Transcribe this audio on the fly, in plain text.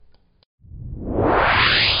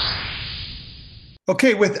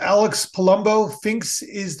Okay, with Alex Palumbo, Finks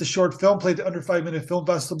is the short film played at the Under 5 Minute Film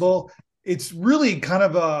Festival. It's really kind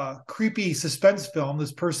of a creepy suspense film.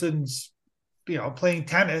 This person's, playing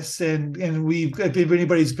tennis, and we've if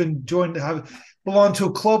anybody's been joined to have belong to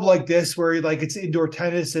a club like this where like it's indoor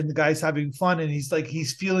tennis and the guy's having fun and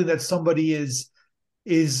he's feeling that somebody is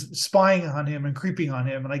spying on him and creeping on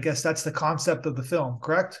him, and I guess that's the concept of the film,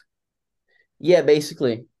 correct? Yeah,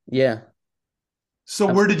 basically. Yeah. So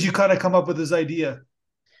where did Absolutely. you kind of come up with this idea?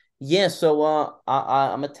 Yeah, so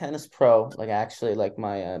I'm a tennis pro, like actually like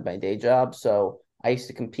my day job. So I used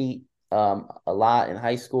to compete a lot in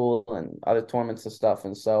high school and other tournaments and stuff.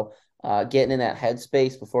 And so getting in that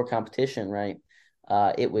headspace before competition, right?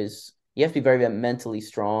 It was you have to be very, very mentally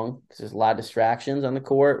strong because there's a lot of distractions on the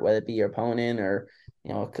court, whether it be your opponent or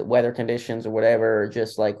weather conditions or whatever, or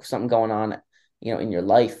just like something going on, in your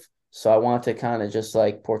life. So I want to kind of just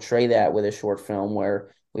like portray that with a short film where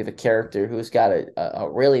we have a character who's got a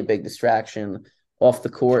really big distraction off the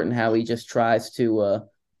court and how he just tries to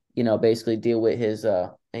basically deal with his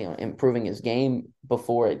improving his game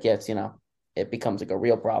before it gets, it becomes like a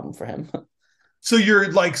real problem for him. So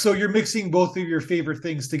you're mixing both of your favorite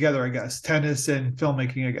things together, I guess, tennis and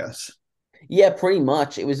filmmaking, I guess. Yeah, pretty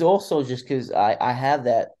much. It was also just because I have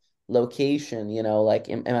that location, like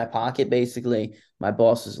in my pocket, basically. My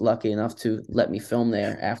boss is lucky enough to let me film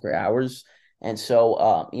there after hours. And so,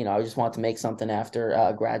 I just wanted to make something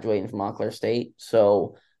after graduating from Montclair State.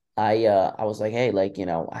 So I was like, hey, like,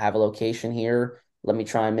 I have a location here. Let me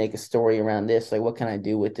try and make a story around this. Like, what can I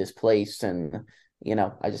do with this place? And,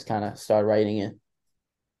 I just kind of started writing it.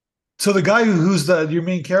 So the guy who's the your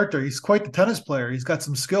main character, he's quite the tennis player. He's got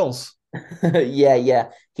some skills. Yeah, yeah.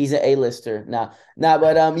 He's an A-lister. Nah,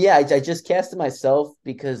 but yeah, I just casted myself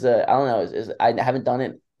because I don't know, I haven't done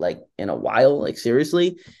it like in a while, like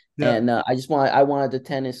seriously. Yeah. And I wanted the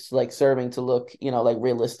tennis like serving to look, like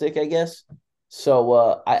realistic, I guess.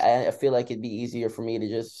 So I feel like it'd be easier for me to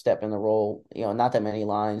just step in the role, not that many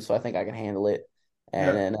lines, so I think I can handle it.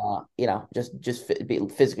 And Yeah. then be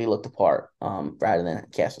physically look the part rather than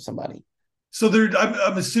cast with somebody. So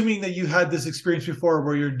I'm assuming that you had this experience before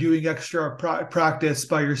where you're doing extra practice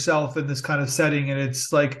by yourself in this kind of setting, and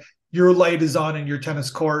it's like your light is on in your tennis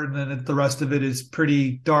court, and then the rest of it is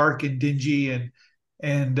pretty dark and dingy,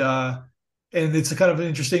 and uh, and it's a kind of an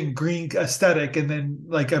interesting green aesthetic. And then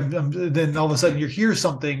then all of a sudden you hear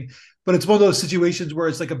something, but it's one of those situations where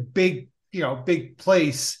it's like a big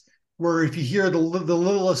place where if you hear the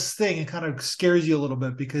littlest thing, it kind of scares you a little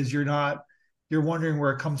bit because you're wondering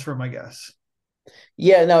where it comes from, I guess.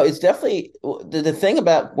 Yeah, no, it's definitely the thing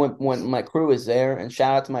about when my crew is there, and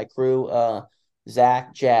shout out to my crew,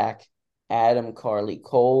 Zach, Jack, Adam, Carly,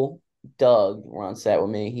 Cole, Doug were on set with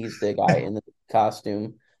me. He's the guy in the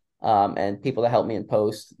costume. And people that helped me in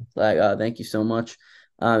post. Like, thank you so much.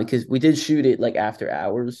 Because we did shoot it like after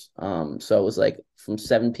hours. So it was like from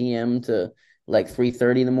 7 p.m. to like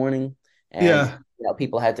 3:30 in the morning. And Yeah.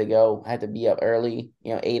 people had to be up early,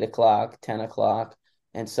 8 o'clock, 10 o'clock.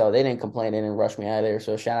 And so they didn't complain. They didn't rush me out of there.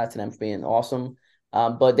 So shout out to them for being awesome.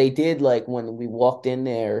 But they did like when we walked in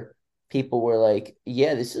there, people were like,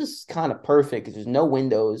 "Yeah, this is kind of perfect because there's no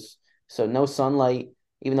windows, so no sunlight.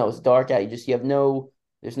 Even though it's dark out, you have no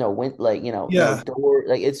there's no wind, like no Yeah. door.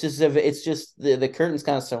 Like it's just the curtains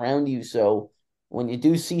kind of surround you. So when you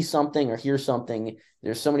do see something or hear something,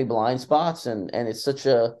 there's so many blind spots, and it's such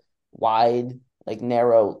a wide, like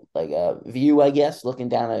narrow, like view, I guess, looking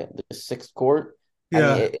down at the sixth court. I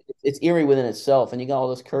mean, Yeah. it's eerie within itself, and you got all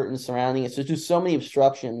those curtains surrounding it. So there's just so many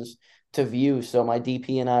obstructions to view. So my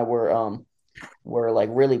DP and I were like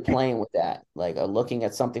really playing with that, like looking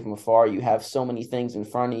at something from afar. You have so many things in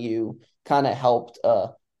front of you, kind of helped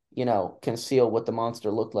conceal what the monster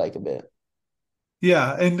looked like a bit.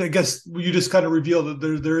 Yeah. And I guess you just kind of revealed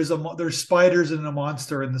that there's spiders and a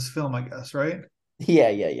monster in this film, I guess, right? Yeah,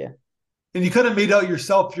 yeah, yeah. And you kind of made out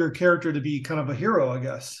yourself, your character, to be kind of a hero, I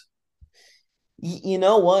guess. You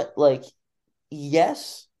know what? Like,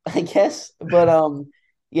 yes, I guess, but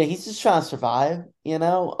yeah, he's just trying to survive.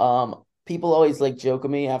 People always like joke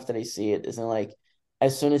with me after they see it, isn't like,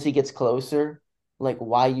 as soon as he gets closer, like,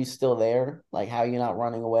 why you still there? Like, how you not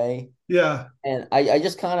running away? Yeah. And I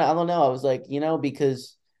just kind of, I don't know. I was like,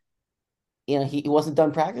 because he wasn't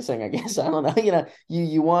done practicing, I guess. I don't know.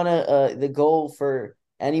 You want to the goal for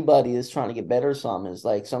anybody that's trying to get better or something is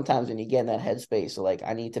like sometimes when you get in that headspace, so like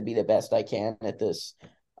I need to be the best I can at this.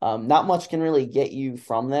 Not much can really get you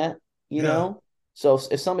from that, you Yeah. know. So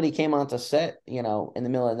if somebody came onto set, in the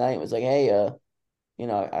middle of the night, was like, hey,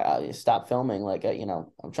 I stop filming, like,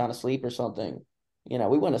 I'm trying to sleep or something. We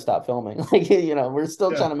wouldn't have stopped filming. Like, we're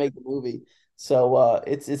still trying Yeah. to make the movie. So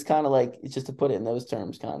it's kind of like, it's just to put it in those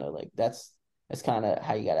terms, kind of like that's kind of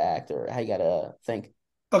how you got to act or how you got to think.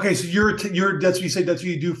 Okay, so you're that's what you say that's what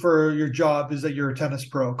you do for your job is that you're a tennis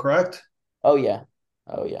pro, correct? Oh yeah.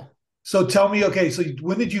 Oh yeah. So tell me, okay, so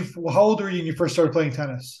when did you how old were you when you first started playing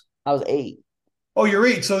tennis? I was 8. Oh, you're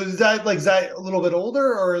eight. So is that a little bit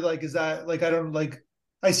older or like is that like I don't like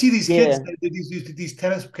I see these kids Yeah. that do these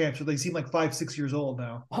tennis camps where they seem like 5, 6 years old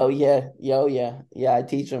now. Oh yeah. Yeah. Oh yeah. Yeah. I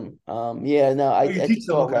teach them. Yeah. No. I Oh, you teach teach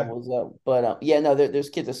them, all okay. levels up, but yeah. No.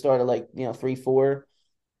 There's kids that started like 3, 4.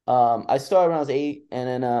 I started when I was 8, and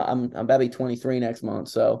then I'm about to be 23 next month.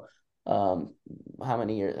 So, how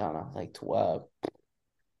many years? I don't know, like 12,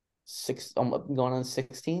 six. I'm going on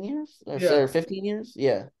 16 years or Yeah. 15 years.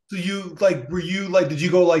 Yeah. So you like were you like did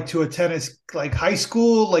you go like to a tennis like high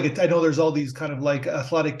school? Like I know there's all these kind of like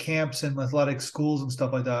athletic camps and athletic schools and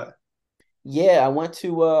stuff like that. Yeah, I went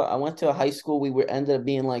to a high school. We were ended up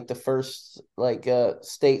being like the first like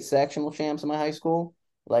state sectional champs in my high school.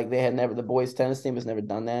 Like they had never, the boys tennis team has never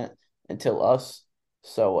done that until us.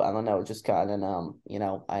 So I don't know, just kind of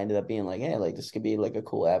I ended up being like, hey, like this could be like a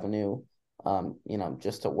cool avenue,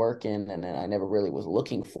 just to work in. And then I never really was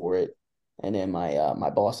looking for it. And then my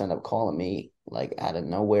boss ended up calling me like out of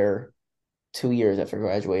nowhere 2 years after I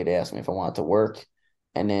graduated, asked me if I wanted to work.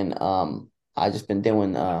 And then I just been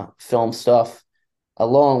doing film stuff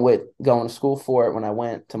along with going to school for it. When I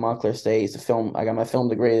went to Montclair State to film, I got my film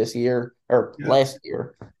degree this year or Yeah. last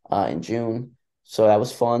year in June. So that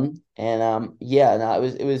was fun. And yeah, no,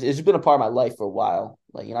 it's been a part of my life for a while.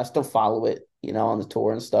 Like, I still follow it, on the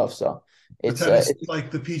tour and stuff. So The tennis like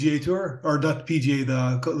the PGA tour or not the PGA,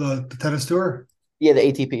 the tennis tour. yeah, the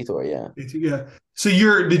ATP tour, yeah. Yeah. So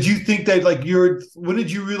did you think that like when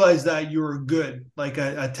did you realize that you were good like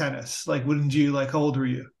at tennis? Like when did you like how old were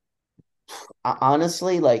you?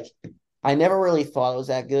 Honestly, like I never really thought I was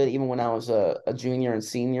that good, even when I was a junior and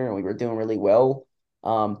senior, and we were doing really well.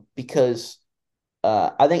 Because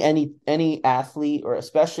I think any athlete, or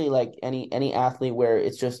especially like any athlete where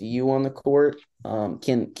it's just you on the court,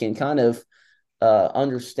 can kind of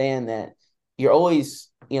understand that you're always,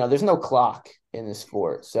 there's no clock in this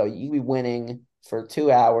sport, so you be winning for 2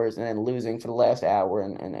 hours and then losing for the last hour,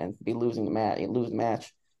 and be losing lose the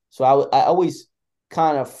match. So I always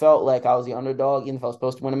kind of felt like I was the underdog, even if I was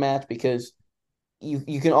supposed to win a match, because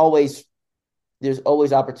you can always there's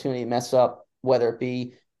always opportunity to mess up, whether it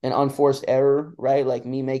be an unforced error, right? Like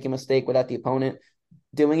me making a mistake without the opponent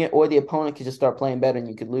doing it, or the opponent could just start playing better and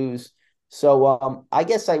you could lose. So I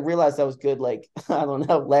guess I realized I was good like I don't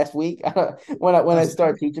know, last week when I Last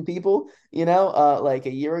started year? teaching people, like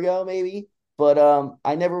a year ago maybe. But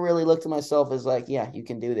I never really looked at myself as like, yeah, you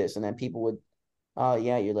can do this. And then people would, oh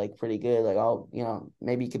yeah, you're like pretty good. Like, oh,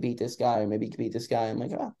 maybe you could beat this guy, or maybe you could beat this guy. I'm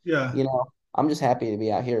like, oh, Yeah. I'm just happy to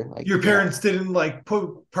be out here. Like, Your parents didn't like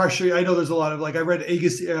put pressure. I know there's a lot of like I read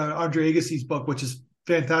Agassi, Andre Agassi's book, which is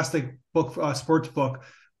fantastic book, sports book.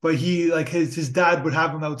 But he like his dad would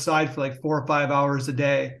have him outside for like 4 or 5 hours a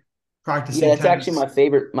day yeah, practicing that's actually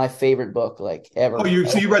tennis. my favorite book, like Oh, ever.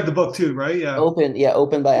 you read the book too, right? Yeah, Open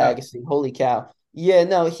by yeah, Agassi. Holy cow. Yeah,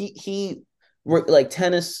 no, he like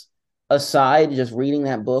tennis aside, just reading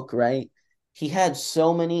that book, right? He had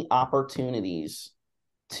so many opportunities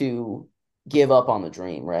to give up on the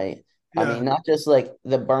dream, right? I yeah, mean, not just like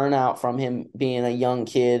the burnout from him being a young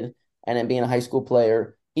kid and then being a high school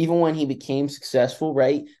player, even when he became successful,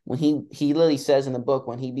 right? When he literally says in the book,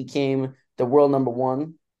 when he became the world number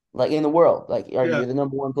one, like in the world, like, are yeah. you the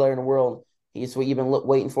number one player in the world? He's what you've been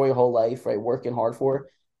waiting for your whole life, right? Working hard for.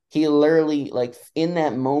 He literally, like, in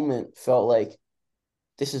that moment, felt like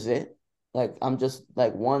this is it. Like, I'm just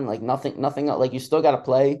like one, like nothing. Like, you still got to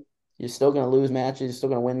play. You're still gonna lose matches. You're still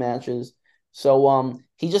gonna win matches. So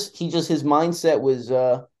he just his mindset was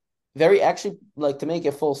very, actually, like, to make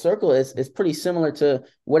it full circle. It's pretty similar to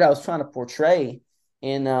what I was trying to portray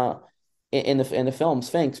in in the film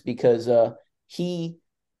Sphinx, because he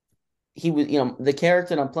he was, the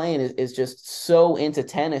character that I'm playing is just so into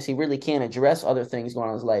tennis. He really can't address other things going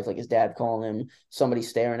on in his life, like his dad calling him, somebody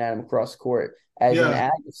staring at him across the court. As in Yeah.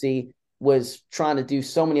 Agassi was trying to do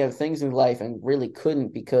so many other things in life and really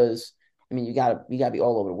couldn't, because I mean, you gotta be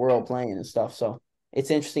all over the world playing and stuff. So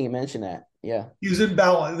it's interesting you mention that. Yeah. He was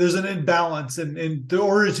imbalance. There's an imbalance, and in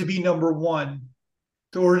order to be number one,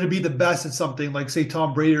 in order to be the best at something, like say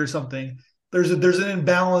Tom Brady or something, there's an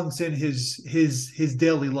imbalance in his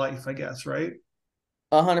daily life, I guess, right?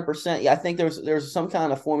 100%. Yeah, I think there's some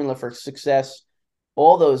kind of formula for success.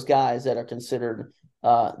 All those guys that are considered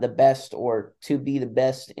the best, or to be the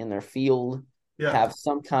best in their field, Yeah, have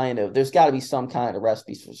some there's got to be some kind of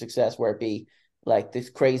recipe for success, where it be like this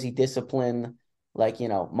crazy discipline, like,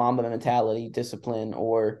 Mamba mentality, discipline,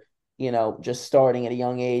 or, just starting at a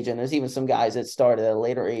young age. And there's even some guys that start at a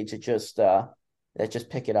later age that just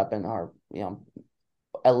pick it up and are,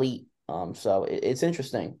 elite. So it's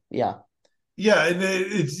interesting. Yeah. Yeah, and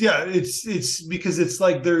it's because it's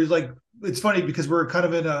like there's like it's funny because we're kind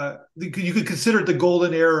of in a you could consider it the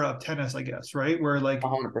golden era of tennis, I guess, right? Where like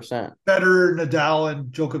 100%. Federer, Nadal,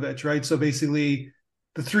 and Djokovic, right? So basically,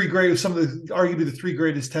 some of the arguably the three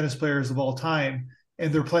greatest tennis players of all time,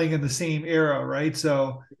 and they're playing in the same era, right?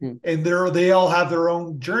 So, Mhm. and they all have their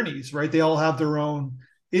own journeys, right? They all have their own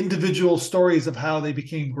individual stories of how they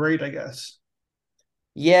became great, I guess.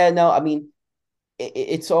 Yeah, no, I mean,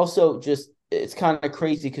 it's also just it's kind of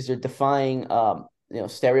crazy because they're defying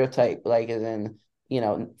stereotype, like, as in,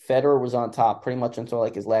 Federer was on top pretty much until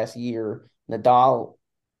like his last year. Nadal,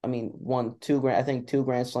 I mean, won I think two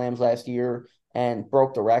Grand Slams last year and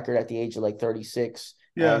broke the record at the age of like 36.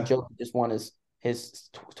 And Yeah, Joe just won his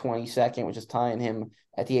 22nd, which is tying him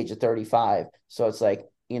at the age of 35. So it's like,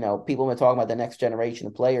 people have been talking about the next generation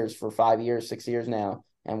of players for 5 years, 6 years now,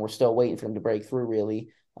 and we're still waiting for them to break through, really,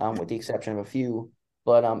 with the exception of a few.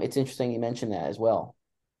 But it's interesting you mentioned that as well.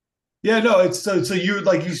 yeah, no, it's so you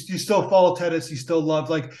like you still follow tennis, you still love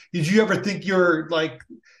like. Did you ever think you're like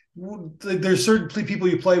there's certain people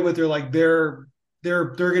you play with, they're like they're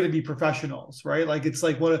going to be professionals, right? Like it's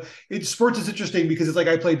like it's sports is interesting because it's like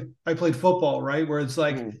I played football, right? Where it's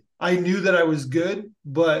like Mm. I knew that I was good,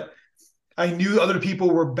 but I knew other people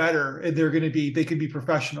were better and they could be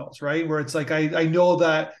professionals, right? Where it's like I know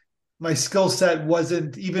that my skill set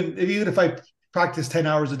wasn't even if I practiced 10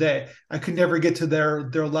 hours a day, I could never get to their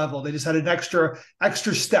level. They just had an extra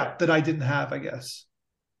step that I didn't have, I guess.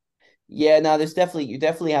 Yeah, no, you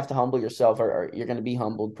definitely have to humble yourself, or you're going to be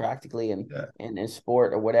humbled practically Yeah. in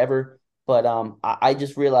sport or whatever. But I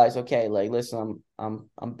just realized, okay, like, listen,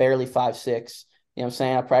 I'm barely 5'6". You know what I'm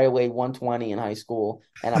saying? I probably weighed 120 in high school,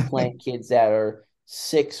 and I'm playing kids that are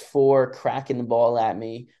 6'4", cracking the ball at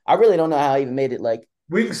me. I really don't know how I even made it like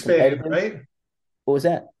Wingspan, competitive. right? What was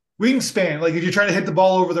that? Wingspan. Like if you're trying to hit the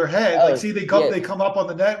ball over their head, like Oh, see yeah, they come up on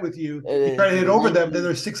the net with you. You try to hit over them, then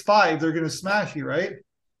lanky, they're 6'5", they're gonna smash you, right?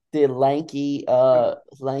 the lanky,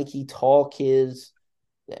 tall kids,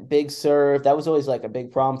 big serve. That was always like a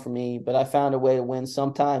big problem for me, but I found a way to win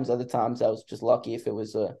sometimes. Other times I was just lucky if it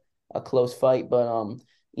was a close fight. But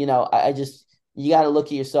I just you got to look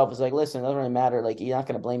at yourself as like, listen, it doesn't really matter. Like, you're not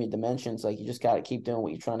going to blame your dimensions. Like, you just got to keep doing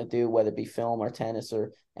what you're trying to do, whether it be film or tennis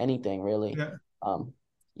or anything really. Yeah. Um,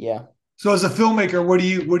 yeah. So as a filmmaker, what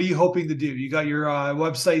are you hoping to do? You got your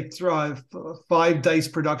website, Five Dice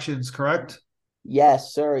Productions, correct?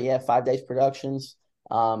 Yes, sir. Yeah, 5 Days Productions.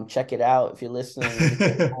 Check it out if you're listening. It's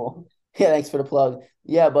pretty No, cool. Yeah, thanks for the plug.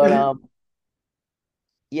 Yeah, but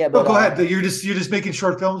yeah, but go ahead. You're just making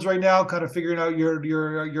short films right now, kind of figuring out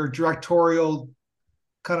your directorial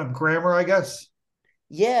kind of grammar, I guess.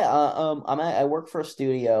 yeah, I work for a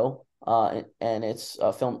studio, and it's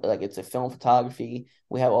a film, like, it's a film photography.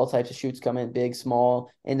 We have all types of shoots come in, big,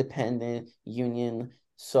 small, independent, union.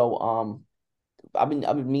 So I've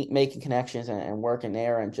been making connections and working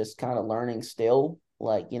there and just kind of learning still,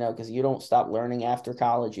 like, because you don't stop learning after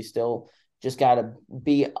college. You still just got to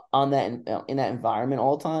be on that in that environment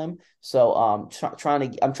all the time. So I'm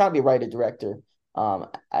trying to be a writer director, and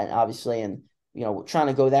obviously, and trying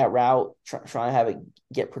to go that route, trying to have it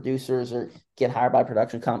get producers or get hired by a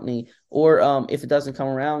production company, or if it doesn't come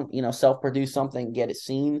around, self-produce something, get it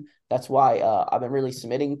seen. That's why I've been really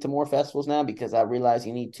submitting to more festivals now, because I realize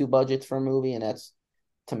you need two budgets for a movie, and that's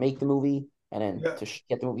to make the movie and then Yeah. to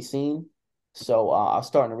get the movie seen. So I'm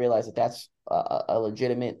starting to realize that that's a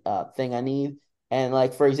legitimate thing I need. And,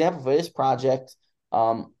 like, for example, for this project,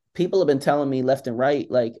 people have been telling me left and right,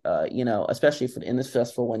 like, especially in this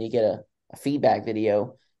festival, when you get a feedback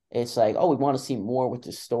video, it's like, oh, we want to see more with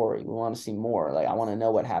this story. We want to see more. Like, I want to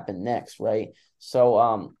know what happened next, right? So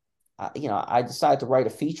I decided to write a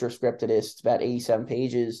feature script of this. It's about 87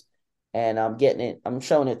 pages, and I'm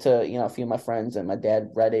showing it to, a few of my friends, and my dad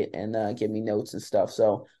read it and give me notes and stuff.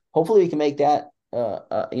 So hopefully we can make that,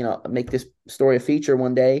 make this story a feature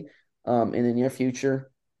one day, in the near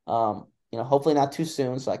future. Hopefully not too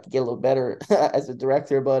soon, so I can get a little better as a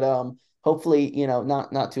director, but hopefully,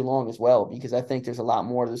 not too long as well, because I think there's a lot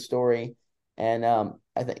more to the story. And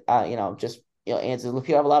I think, just, answers.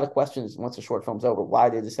 People have a lot of questions once the short film's over. Why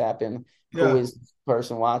did this happen? Who Yeah. is this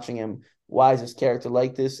person watching him? Why is this character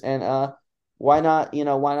like this? And why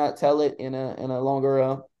not tell it in a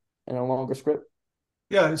longer script?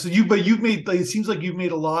 Yeah. So you've made like it seems like you've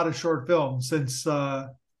made a lot of short films since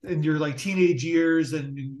in your like teenage years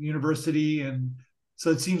and university, and So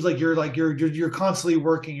it seems like you're constantly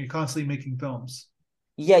working, you're constantly making films.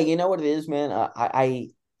 Yeah, you know what it is, man.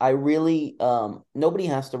 I really nobody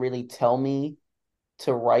has to really tell me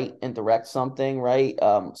to write and direct something, right?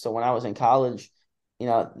 So when I was in college,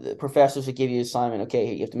 the professors would give you an assignment.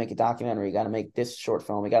 Okay, you have to make a documentary. You got to make this short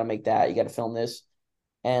film. You got to make that. You got to film this.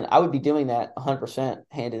 And I would be doing that 100%,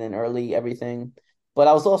 handing in early, everything. But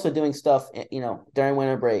I was also doing stuff, during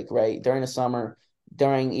winter break, right? During the summer,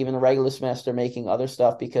 during even the regular semester, making other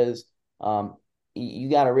stuff because you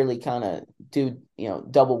got to really kind of do,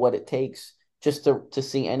 double what it takes just to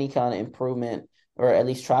see any kind of improvement or at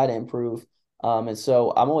least try to improve. And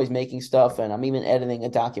so I'm always making stuff and I'm even editing a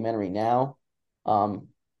documentary now. Um,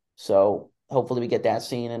 so hopefully we get that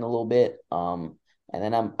scene in a little bit. And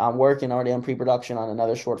then I'm working already on pre-production on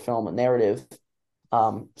another short film, a narrative.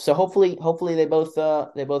 So hopefully they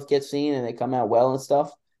both get seen and they come out well and stuff.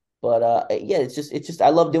 But yeah, it's just I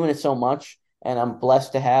love doing it so much, and I'm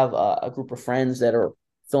blessed to have a group of friends that are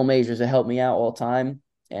film majors that help me out all the time,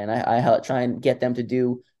 and I try and get them to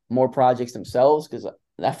do more projects themselves because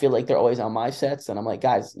I feel like they're always on my sets, and I'm like,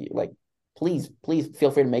 guys, like, please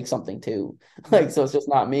feel free to make something too, Yeah. like so it's just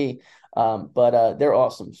not me. But they're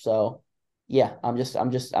awesome. So yeah, I'm just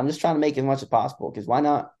trying to make as much as possible because why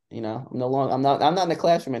not? I'm not in the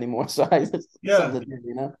classroom anymore, so I just Yeah. something to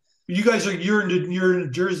do. You guys are you're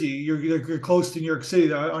in Jersey. You're close to New York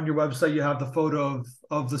City. On your website, you have the photo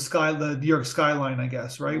of the New York skyline, I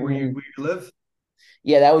guess, right? Where you Mhm. where you live.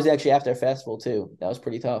 Yeah, that was actually after a festival too. That was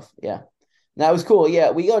pretty tough. Yeah, that was cool.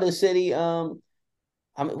 Yeah, we go to the city.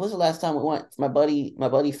 What was the last time we went? My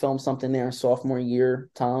buddy filmed something there in sophomore year,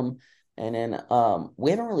 Tom, and then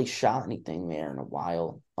we haven't really shot anything there in a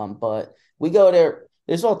while. But we go there.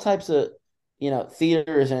 There's all types of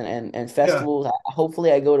theaters and Yeah. festivals.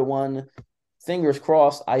 Hopefully, I go to one. Fingers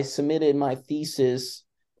crossed. I submitted my thesis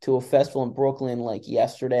to a festival in Brooklyn like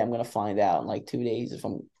yesterday. I'm gonna find out in like 2 days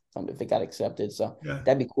if it got accepted. So Yeah.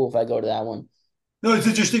 that'd be cool if I go to that one. No, it's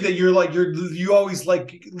interesting that you always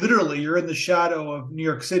like literally you're in the shadow of New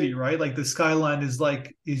York City, right? Like the skyline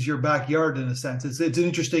is your backyard in a sense. It's an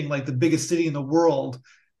interesting like the biggest city in the world,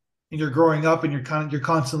 and you're growing up and you're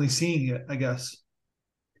constantly seeing it, I guess.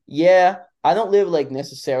 Yeah, I don't live like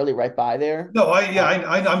necessarily right by there. No, I yeah,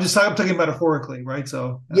 Uh, I'm talking metaphorically, right?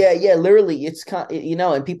 So yeah. yeah, literally, it's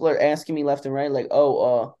and people are asking me left and right, like,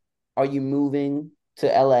 "Oh, are you moving to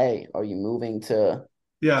LA? Are you moving to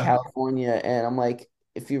Yeah. California?" And I'm like,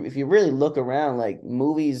 if you really look around, like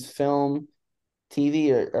movies, film,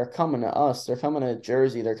 TV are coming to us. They're coming to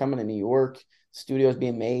Jersey. They're coming to New York. Studios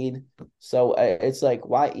being made. So it's like,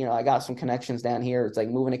 why? I got some connections down here. It's like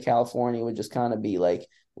moving to California would just kind of be like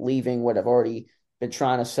leaving what I've already been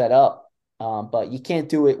trying to set up. But you can't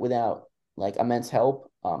do it without like immense help.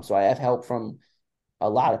 So I have help from a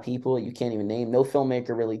lot of people you can't even name. No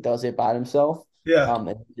filmmaker really does it by themselves. Yeah. And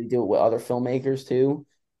they do it with other filmmakers too.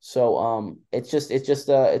 So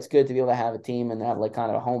it's good to be able to have a team and have like kind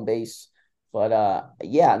of a home base. But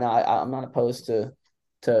yeah, no, I'm not opposed to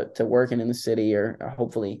working in the city or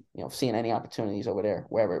hopefully seeing any opportunities over there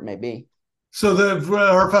wherever it may be. So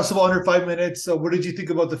our festival under 5 minutes. So what did you think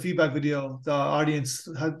about the feedback video? The audience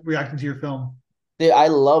reacting to your film? Dude, I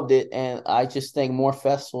loved it, and I just think more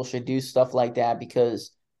festivals should do stuff like that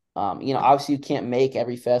because, obviously you can't make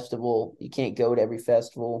every festival, you can't go to every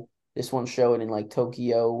festival. This one showed in like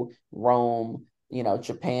Tokyo, Rome,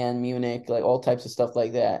 Japan, Munich, like all types of stuff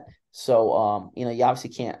like that. So, you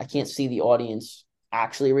obviously I can't see the audience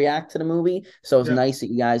actually react to the movie. So it's Yeah. nice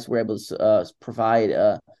that you guys were able to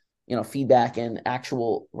provide, feedback and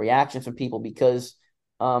actual reactions from people because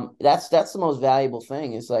that's the most valuable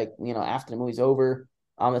thing. Is like, after the movie's over,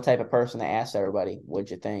 I'm the type of person that asks everybody,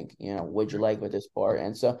 "What'd you think? What'd you like with this part?"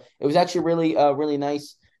 And so it was actually really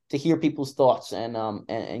nice to hear people's thoughts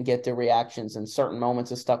and get their reactions and certain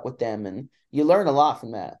moments that stuck with them. And you learn a lot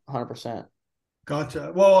from that, 100%.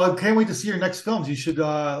 Gotcha. Well, I can't wait to see your next films. You should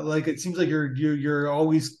like it seems like you're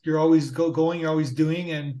always going, you're always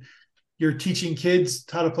doing, and you're teaching kids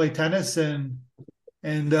how to play tennis and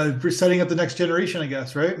setting up the next generation, I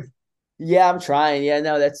guess, right? Yeah, I'm trying. Yeah,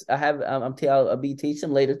 no, that's I have I'll be teaching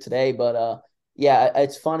them later today, but yeah,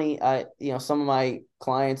 it's funny. Some of my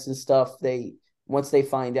clients and stuff, they once they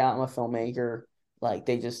find out I'm a filmmaker, like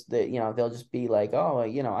they'll just be like, "Oh,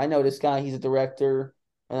 I know this guy, he's a director."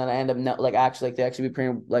 And then I end up like actually like they actually be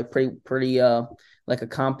pretty like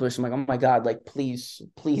accomplished. I'm like, "Oh my God, like please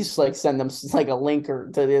like send them like a link or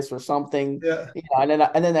to this or something." Yeah. And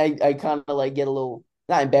then I kind of like get a little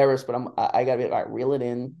not embarrassed, but I gotta be like, all right, reel it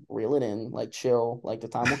in, like chill, like the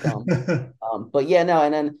time will come. But yeah, no,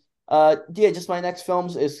 and then yeah, just my next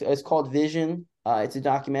films is called Vision. It's a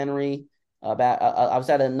documentary. about. I was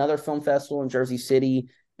at another film festival in Jersey City,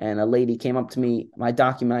 and a lady came up to me. My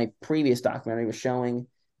previous documentary was showing.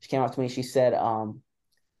 She came up to me. She said,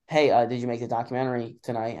 "Hey, did you make the documentary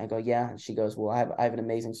tonight?" I go, "Yeah." And she goes, "Well, I have an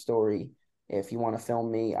amazing story. If you want to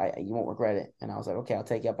film me, you won't regret it." And I was like, "Okay, I'll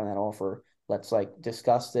take you up on that offer. Let's like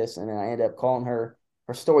discuss this." And then I ended up calling her.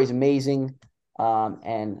 Her story's amazing,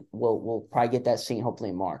 and we'll probably get that scene hopefully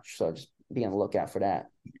in March. So just be on the lookout for that.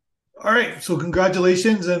 All right, so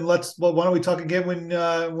congratulations, and why don't we talk again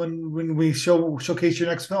when we showcase your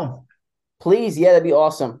next film? Please, yeah, that'd be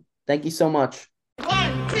awesome. Thank you so much.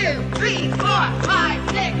 1, 2, 3, 4, 5,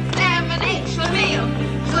 6, 7, 8, Schlemiel,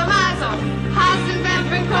 Schlemazel.